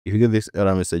If you get this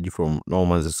error message from No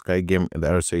Man's Sky game and the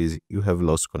error says you have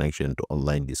lost connection to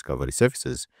online discovery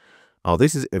services. Now,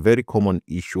 this is a very common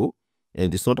issue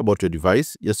and it's not about your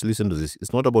device. Just listen to this.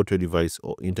 It's not about your device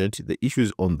or internet. The issue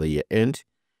is on the end.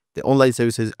 The online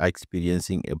services are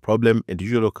experiencing a problem and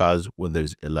usually occurs when there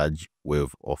is a large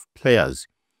wave of players.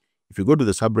 If you go to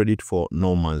the subreddit for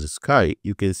No Man's Sky,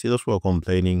 you can see those who are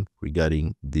complaining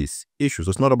regarding this issue. So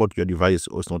it's not about your device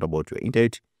or it's not about your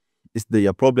internet. It's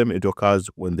their problem. It occurs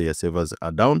when their servers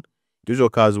are down. It usually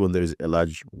occurs when there is a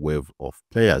large wave of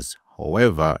players.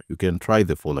 However, you can try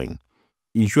the following.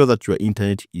 Ensure that your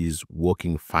internet is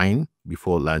working fine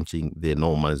before launching the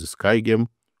No Man's Sky game.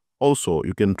 Also,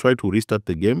 you can try to restart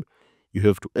the game. You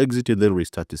have to exit and then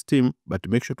restart Steam, but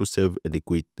make sure to save and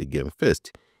quit the game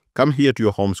first. Come here to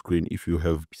your home screen if you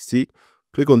have PC.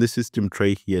 Click on the system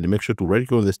tray here and make sure to right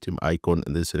click on the Steam icon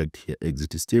and then select here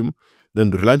exit Steam. Then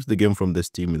relaunch the game from the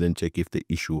Steam and then check if the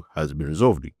issue has been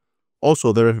resolved.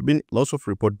 Also, there have been lots of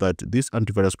reports that these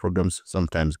antivirus programs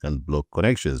sometimes can block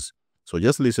connections. So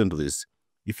just listen to this.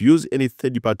 If you use any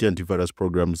third-party antivirus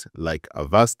programs like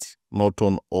Avast,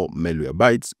 Norton, or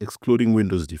Malwarebytes, excluding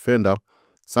Windows Defender,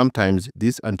 sometimes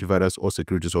these antivirus or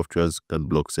security softwares can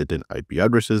block certain IP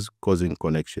addresses, causing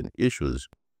connection issues.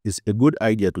 It's a good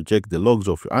idea to check the logs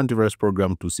of your antivirus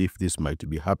program to see if this might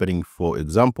be happening. For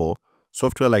example,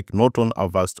 software like Norton,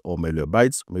 Avast, or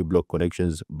Malwarebytes may block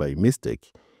connections by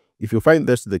mistake. If you find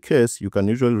that's the case, you can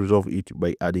usually resolve it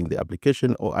by adding the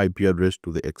application or IP address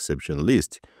to the exception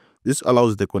list. This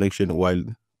allows the connection while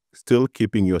still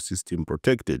keeping your system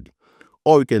protected.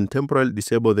 Or you can temporarily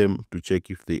disable them to check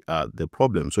if they are the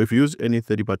problem. So if you use any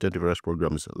third-party antivirus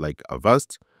programs like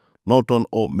Avast, Norton,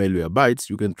 or Malwarebytes,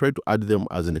 you can try to add them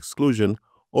as an exclusion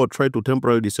or try to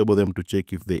temporarily disable them to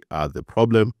check if they are the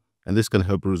problem. And this can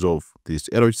help resolve this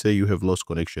error, say you have lost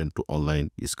connection to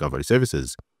online discovery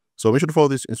services. So make sure to follow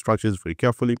these instructions very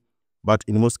carefully. But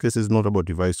in most cases, not about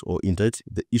device or internet.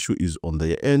 The issue is on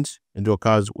their end and it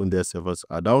occurs when their servers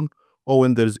are down or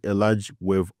when there is a large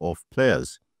wave of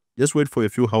players. Just wait for a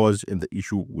few hours and the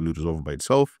issue will resolve by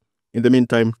itself. In the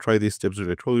meantime, try these steps that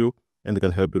I told you and they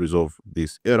can help you resolve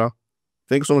this error.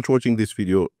 Thanks so much for watching this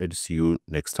video and see you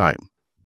next time.